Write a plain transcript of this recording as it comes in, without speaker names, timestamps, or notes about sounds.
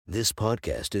This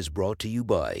podcast is brought to you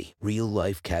by Real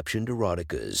Life Captioned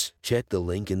Eroticas. Check the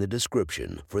link in the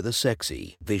description for the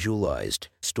sexy, visualized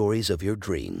stories of your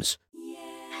dreams.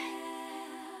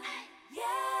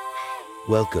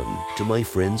 Welcome to my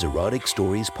friend's Erotic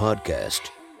Stories podcast,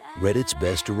 Reddit's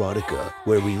Best Erotica,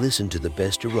 where we listen to the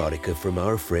best erotica from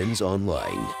our friends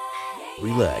online.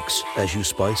 Relax as you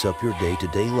spice up your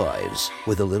day-to-day lives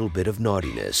with a little bit of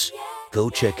naughtiness. Go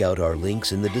check out our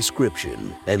links in the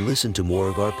description and listen to more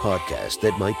of our podcast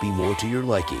that might be more to your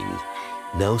liking.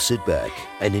 Now sit back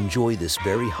and enjoy this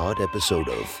very hot episode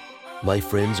of My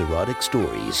Friend's Erotic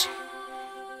Stories.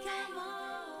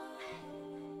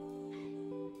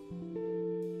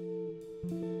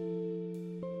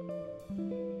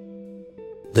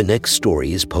 The next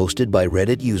story is posted by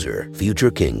Reddit user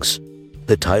Future Kinks.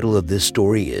 The title of this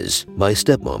story is My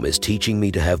Stepmom is Teaching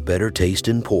Me to Have Better Taste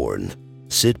in Porn.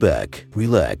 Sit back,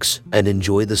 relax, and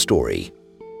enjoy the story.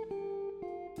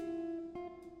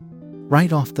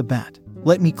 Right off the bat,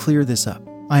 let me clear this up.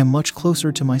 I am much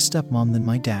closer to my stepmom than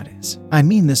my dad is. I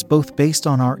mean this both based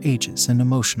on our ages and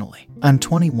emotionally. I'm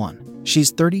 21,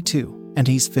 she's 32, and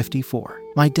he's 54.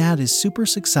 My dad is super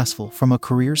successful from a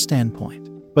career standpoint,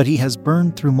 but he has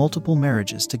burned through multiple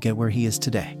marriages to get where he is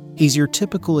today. He's your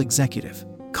typical executive,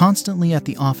 constantly at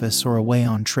the office or away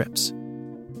on trips.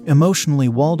 Emotionally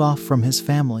walled off from his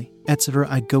family, etc.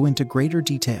 I'd go into greater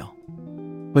detail.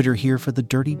 But you're here for the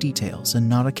dirty details and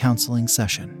not a counseling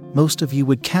session. Most of you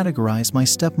would categorize my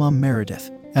stepmom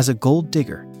Meredith as a gold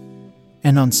digger.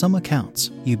 And on some accounts,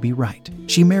 you'd be right.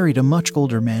 She married a much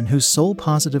older man whose sole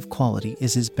positive quality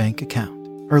is his bank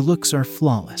account. Her looks are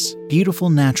flawless,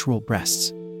 beautiful natural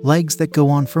breasts, legs that go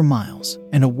on for miles,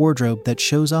 and a wardrobe that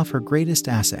shows off her greatest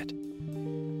asset.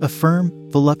 A firm,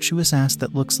 voluptuous ass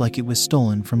that looks like it was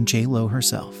stolen from J.Lo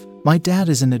herself. My dad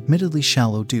is an admittedly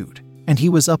shallow dude, and he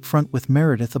was upfront with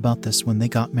Meredith about this when they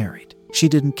got married. She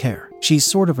didn't care. She's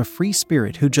sort of a free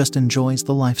spirit who just enjoys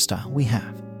the lifestyle we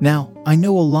have. Now, I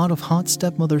know a lot of hot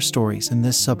stepmother stories in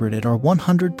this subreddit are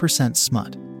 100%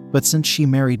 smut, but since she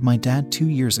married my dad 2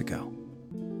 years ago,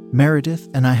 Meredith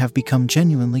and I have become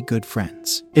genuinely good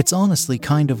friends. It's honestly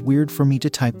kind of weird for me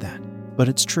to type that, but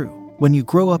it's true. When you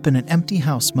grow up in an empty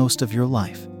house most of your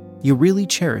life, you really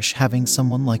cherish having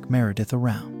someone like Meredith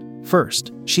around.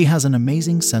 First, she has an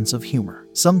amazing sense of humor.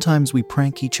 Sometimes we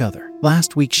prank each other.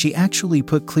 Last week she actually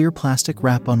put clear plastic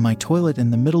wrap on my toilet in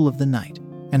the middle of the night,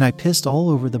 and I pissed all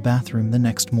over the bathroom the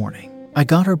next morning. I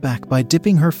got her back by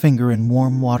dipping her finger in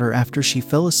warm water after she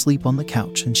fell asleep on the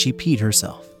couch and she peed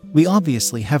herself. We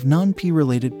obviously have non-pee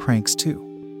related pranks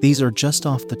too. These are just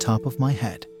off the top of my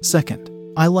head. Second,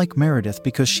 I like Meredith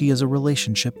because she is a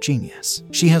relationship genius.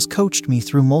 She has coached me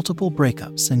through multiple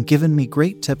breakups and given me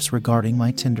great tips regarding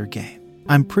my Tinder game.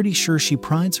 I'm pretty sure she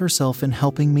prides herself in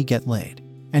helping me get laid.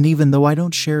 And even though I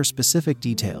don't share specific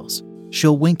details,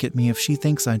 she'll wink at me if she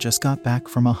thinks I just got back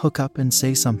from a hookup and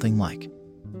say something like,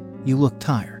 "You look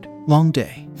tired. Long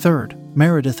day." Third,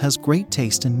 Meredith has great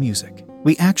taste in music.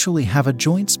 We actually have a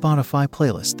joint Spotify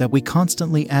playlist that we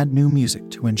constantly add new music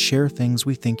to and share things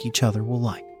we think each other will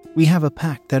like. We have a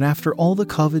pact that after all the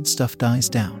COVID stuff dies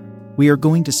down, we are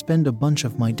going to spend a bunch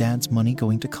of my dad's money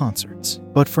going to concerts.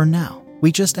 But for now,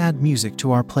 we just add music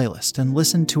to our playlist and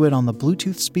listen to it on the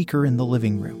Bluetooth speaker in the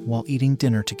living room while eating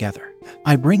dinner together.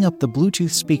 I bring up the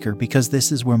Bluetooth speaker because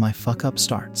this is where my fuck up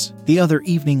starts. The other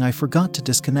evening I forgot to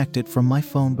disconnect it from my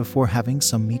phone before having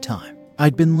some me time.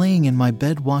 I'd been laying in my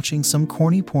bed watching some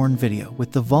corny porn video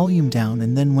with the volume down,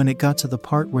 and then when it got to the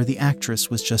part where the actress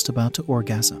was just about to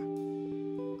orgasm,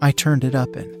 I turned it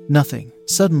up and nothing.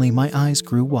 Suddenly my eyes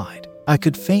grew wide. I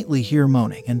could faintly hear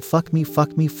moaning and fuck me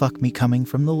coming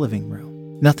from the living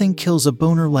room. Nothing kills a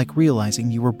boner like realizing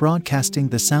you were broadcasting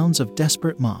the sounds of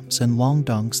desperate moms and long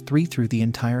dongs through the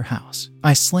entire house.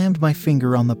 I slammed my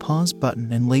finger on the pause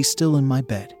button and lay still in my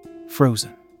bed,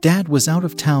 frozen. Dad was out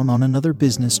of town on another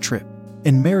business trip,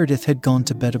 and Meredith had gone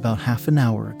to bed about half an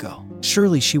hour ago.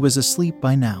 Surely she was asleep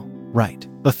by now, right?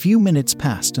 A few minutes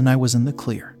passed and I was in the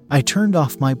clear. I turned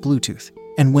off my Bluetooth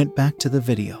and went back to the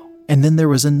video, and then there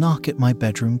was a knock at my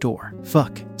bedroom door.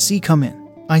 "Fuck, see, come in,"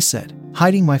 I said,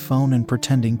 hiding my phone and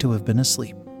pretending to have been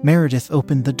asleep. Meredith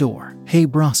opened the door. "Hey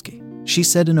Broski," she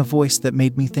said in a voice that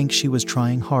made me think she was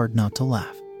trying hard not to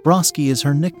laugh. Broski is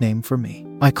her nickname for me.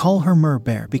 I call her Mer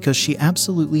Bear because she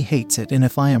absolutely hates it, and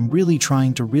if I am really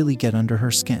trying to really get under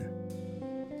her skin,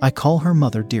 I call her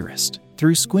Mother Dearest.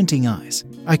 Through squinting eyes,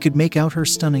 I could make out her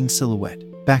stunning silhouette,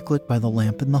 backlit by the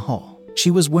lamp in the hall.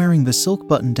 She was wearing the silk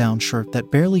button-down shirt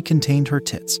that barely contained her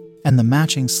tits, and the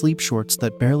matching sleep shorts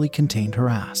that barely contained her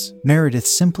ass. Meredith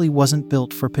simply wasn't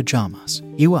built for pajamas.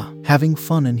 "You having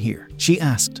fun in here?" she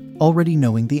asked, already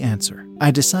knowing the answer.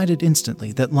 I decided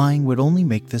instantly that lying would only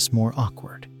make this more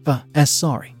awkward.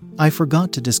 Sorry. I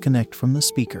forgot to disconnect from the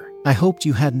speaker. I hoped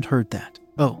you hadn't heard that.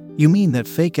 Oh, you mean that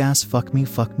fake ass fuck me.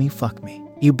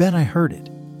 You bet I heard it,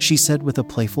 she said with a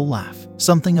playful laugh.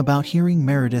 Something about hearing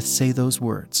Meredith say those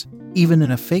words, even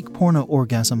in a fake porno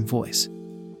orgasm voice,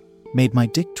 made my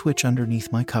dick twitch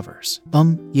underneath my covers.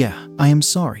 Yeah, I am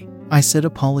sorry, I said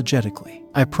apologetically.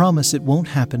 I promise it won't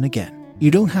happen again.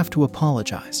 You don't have to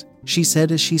apologize, she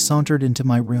said as she sauntered into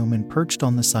my room and perched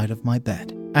on the side of my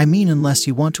bed. I mean, unless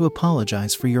you want to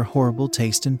apologize for your horrible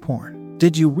taste in porn.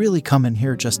 Did you really come in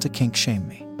here just to kink shame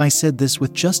me? I said this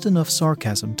with just enough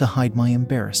sarcasm to hide my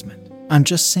embarrassment. I'm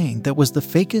just saying that was the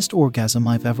fakest orgasm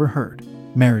I've ever heard,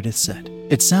 Meredith said.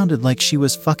 It sounded like she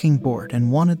was fucking bored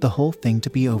and wanted the whole thing to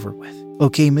be over with.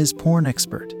 Okay, Ms. Porn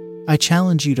Expert, I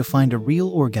challenge you to find a real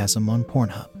orgasm on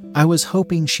Pornhub. I was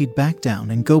hoping she'd back down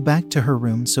and go back to her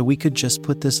room so we could just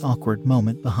put this awkward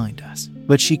moment behind us.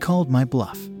 But she called my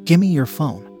bluff. Gimme your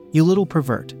phone, you little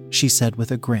pervert, she said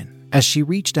with a grin. As she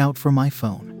reached out for my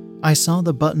phone, I saw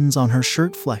the buttons on her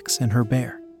shirt flex and her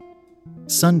bare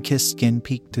sun-kissed skin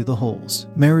peeked through the holes.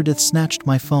 Meredith snatched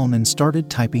my phone and started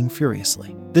typing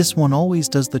furiously. This one always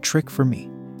does the trick for me,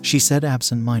 she said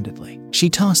absent-mindedly. She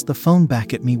tossed the phone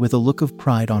back at me with a look of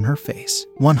pride on her face.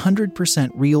 100%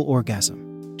 real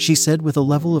orgasm, she said with a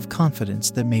level of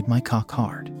confidence that made my cock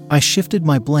hard. I shifted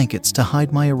my blankets to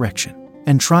hide my erection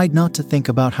and tried not to think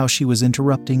about how she was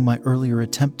interrupting my earlier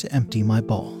attempt to empty my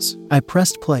balls. I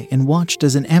pressed play and watched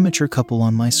as an amateur couple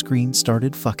on my screen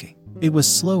started fucking. It was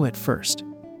slow at first,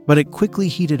 but it quickly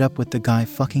heated up with the guy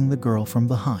fucking the girl from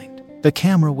behind. The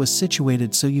camera was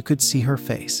situated so you could see her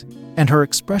face, and her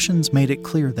expressions made it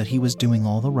clear that he was doing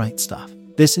all the right stuff.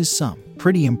 This is some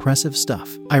pretty impressive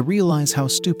stuff. I realize how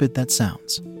stupid that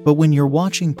sounds, but when you're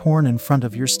watching porn in front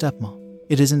of your stepmom,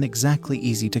 it isn't exactly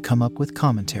easy to come up with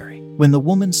commentary. When the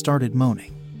woman started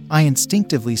moaning, I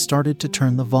instinctively started to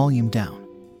turn the volume down,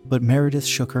 but Meredith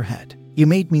shook her head. You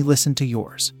made me listen to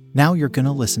yours. Now you're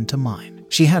gonna listen to mine.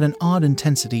 She had an odd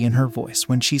intensity in her voice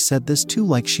when she said this too,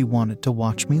 like she wanted to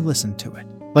watch me listen to it.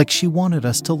 Like she wanted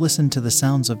us to listen to the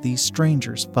sounds of these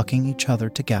strangers fucking each other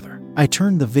together. I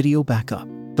turned the video back up.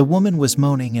 The woman was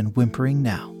moaning and whimpering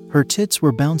now. Her tits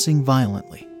were bouncing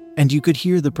violently, and you could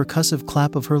hear the percussive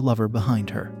clap of her lover behind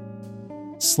her,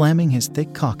 slamming his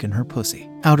thick cock in her pussy.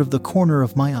 Out of the corner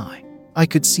of my eye, I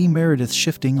could see Meredith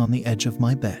shifting on the edge of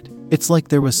my bed. It's like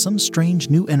there was some strange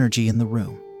new energy in the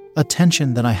room, a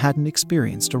tension that I hadn't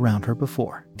experienced around her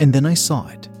before. And then I saw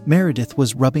it. Meredith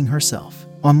was rubbing herself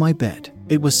on my bed.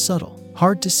 It was subtle,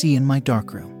 hard to see in my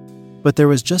dark room, but there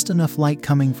was just enough light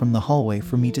coming from the hallway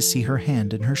for me to see her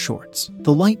hand in her shorts.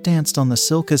 The light danced on the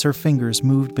silk as her fingers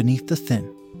moved beneath the thin,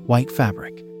 white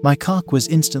fabric. My cock was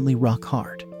instantly rock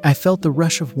hard. I felt the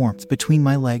rush of warmth between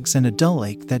my legs and a dull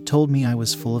ache that told me I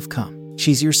was full of cum.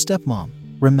 She's your stepmom,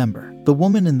 remember? The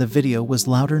woman in the video was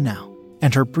louder now,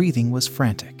 and her breathing was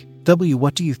frantic.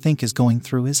 What do you think is going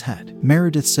through his head?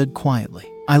 Meredith said quietly.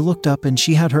 I looked up and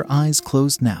she had her eyes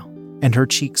closed now, and her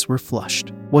cheeks were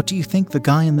flushed. What do you think the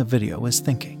guy in the video is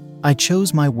thinking? I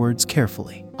chose my words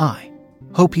carefully. I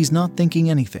hope he's not thinking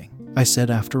anything, I said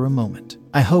after a moment.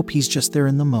 I hope he's just there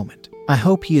in the moment. I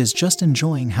hope he is just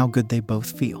enjoying how good they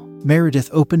both feel. Meredith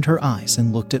opened her eyes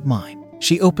and looked at mine.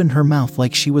 She opened her mouth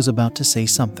like she was about to say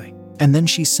something, and then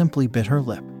she simply bit her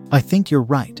lip. I think you're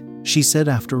right, she said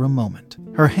after a moment.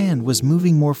 Her hand was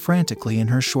moving more frantically in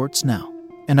her shorts now,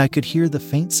 and I could hear the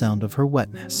faint sound of her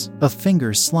wetness, of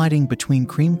fingers sliding between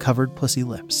cream-covered pussy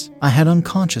lips. I had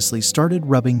unconsciously started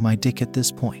rubbing my dick at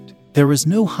this point. There was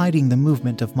no hiding the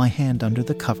movement of my hand under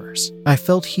the covers. I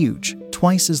felt huge,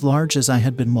 twice as large as I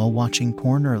had been while watching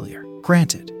porn earlier.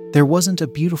 Granted, there wasn't a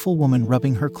beautiful woman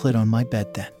rubbing her clit on my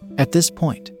bed then. At this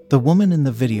point, the woman in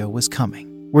the video was coming.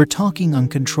 We're talking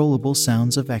uncontrollable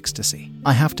sounds of ecstasy.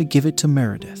 I have to give it to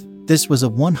Meredith. This was a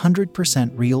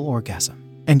 100% real orgasm.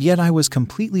 And yet I was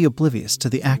completely oblivious to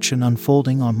the action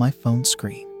unfolding on my phone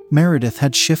screen. Meredith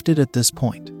had shifted at this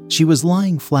point. She was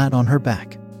lying flat on her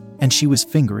back, and she was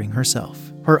fingering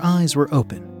herself. Her eyes were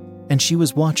open, and she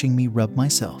was watching me rub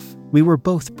myself. We were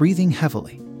both breathing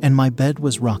heavily, and my bed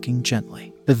was rocking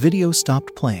gently. The video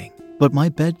stopped playing, but my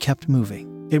bed kept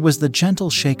moving. It was the gentle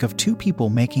shake of two people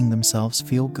making themselves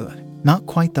feel good, not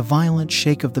quite the violent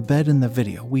shake of the bed in the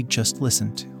video we'd just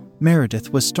listened to.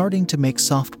 Meredith was starting to make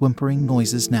soft whimpering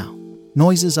noises now,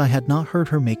 noises I had not heard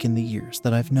her make in the years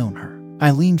that I've known her. I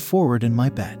leaned forward in my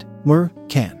bed.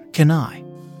 Can I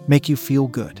make you feel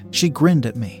good? She grinned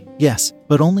at me. Yes,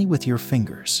 but only with your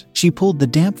fingers. She pulled the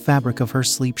damp fabric of her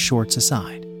sleep shorts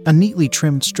aside. A neatly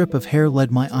trimmed strip of hair led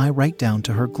my eye right down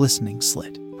to her glistening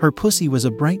slit. Her pussy was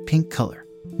a bright pink color,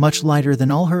 much lighter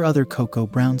than all her other cocoa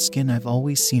brown skin I've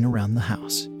always seen around the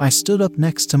house. I stood up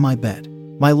next to my bed,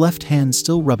 my left hand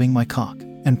still rubbing my cock,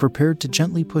 and prepared to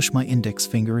gently push my index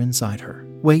finger inside her.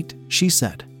 "Wait," she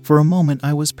said. For a moment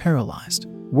I was paralyzed,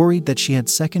 worried that she had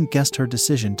second-guessed her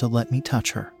decision to let me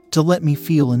touch her, to let me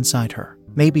feel inside her.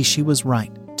 Maybe she was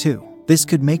right, too. This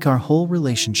could make our whole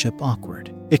relationship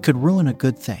awkward. It could ruin a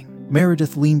good thing.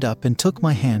 Meredith leaned up and took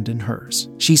my hand in hers.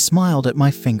 She smiled at my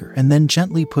finger and then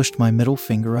gently pushed my middle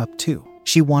finger up too.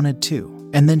 She wanted to.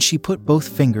 And then she put both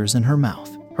fingers in her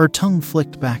mouth. Her tongue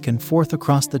flicked back and forth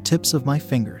across the tips of my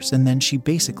fingers, and then she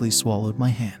basically swallowed my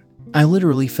hand. I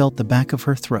literally felt the back of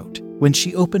her throat when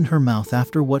she opened her mouth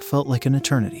after what felt like an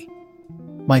eternity.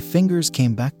 My fingers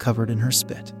came back covered in her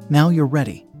spit. "Now you're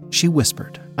ready," she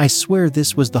whispered. I swear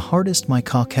this was the hardest my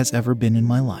cock has ever been in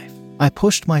my life. I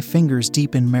pushed my fingers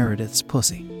deep in Meredith's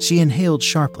pussy. She inhaled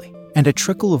sharply, and a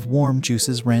trickle of warm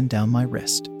juices ran down my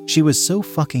wrist. She was so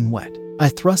fucking wet. I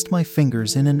thrust my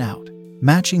fingers in and out,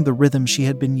 matching the rhythm she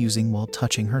had been using while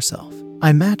touching herself.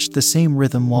 I matched the same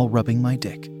rhythm while rubbing my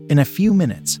dick. In a few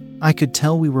minutes, I could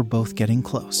tell we were both getting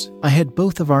close. I had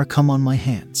both of our cum on my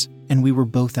hands, and we were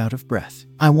both out of breath.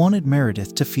 I wanted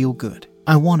Meredith to feel good.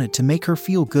 I wanted to make her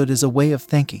feel good as a way of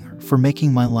thanking her for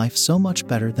making my life so much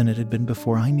better than it had been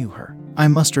before I knew her. I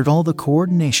mustered all the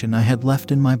coordination I had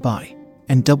left in my body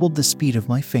and doubled the speed of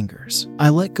my fingers. I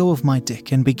let go of my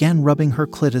dick and began rubbing her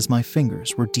clit as my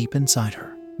fingers were deep inside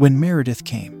her. When Meredith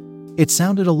came, it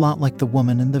sounded a lot like the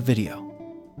woman in the video.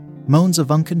 Moans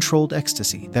of uncontrolled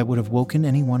ecstasy that would have woken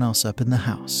anyone else up in the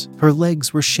house. Her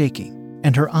legs were shaking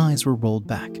and her eyes were rolled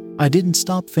back. I didn't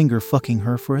stop finger fucking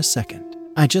her for a second.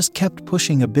 I just kept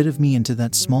pushing a bit of me into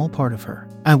that small part of her.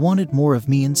 I wanted more of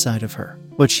me inside of her,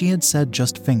 but she had said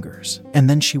just fingers, and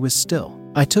then she was still.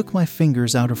 I took my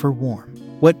fingers out of her warm,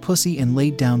 wet pussy and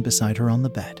laid down beside her on the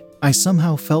bed. I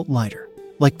somehow felt lighter,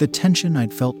 like the tension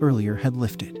I'd felt earlier had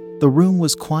lifted. The room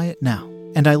was quiet now,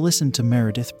 and I listened to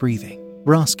Meredith breathing.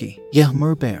 "Broski, yeah,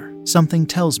 Merbear, something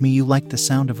tells me you like the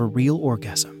sound of a real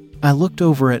orgasm." I looked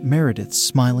over at Meredith's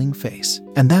smiling face,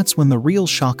 and that's when the real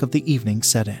shock of the evening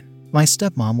set in. My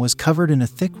stepmom was covered in a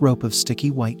thick rope of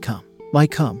sticky white cum. My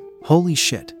cum, holy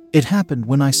shit. "It happened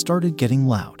when I started getting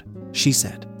loud," she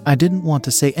said. "I didn't want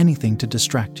to say anything to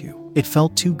distract you. It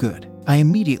felt too good." I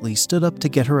immediately stood up to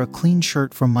get her a clean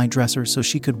shirt from my dresser so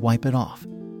she could wipe it off.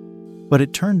 But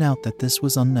it turned out that this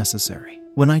was unnecessary.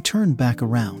 When I turned back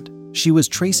around, she was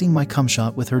tracing my cum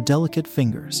shot with her delicate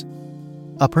fingers,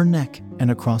 up her neck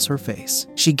and across her face.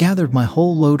 She gathered my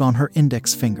whole load on her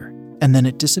index finger, and then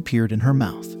it disappeared in her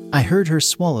mouth. I heard her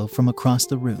swallow from across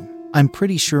the room. I'm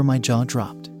pretty sure my jaw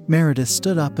dropped. Meredith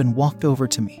stood up and walked over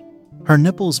to me, her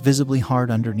nipples visibly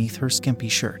hard underneath her skimpy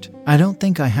shirt. "I don't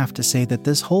think I have to say that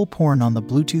this whole porn on the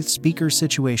Bluetooth speaker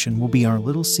situation will be our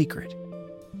little secret,"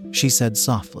 she said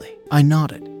softly. I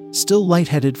nodded, still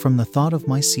lightheaded from the thought of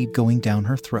my seed going down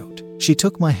her throat. She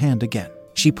took my hand again.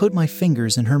 She put my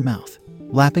fingers in her mouth,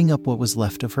 lapping up what was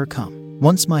left of her cum.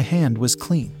 Once my hand was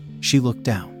clean, she looked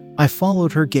down. I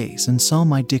followed her gaze and saw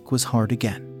my dick was hard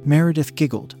again. Meredith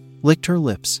giggled, licked her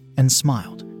lips, and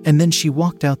smiled. And then she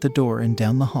walked out the door and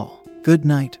down the hall. "Good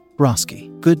night,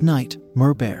 Broski. Good night,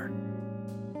 Merbear."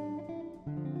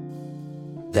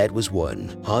 That was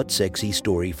one hot, sexy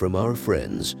story from our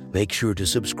friends. Make sure to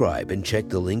subscribe and check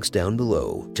the links down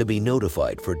below to be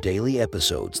notified for daily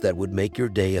episodes that would make your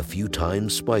day a few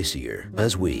times spicier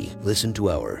as we listen to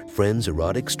our friends'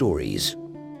 erotic stories.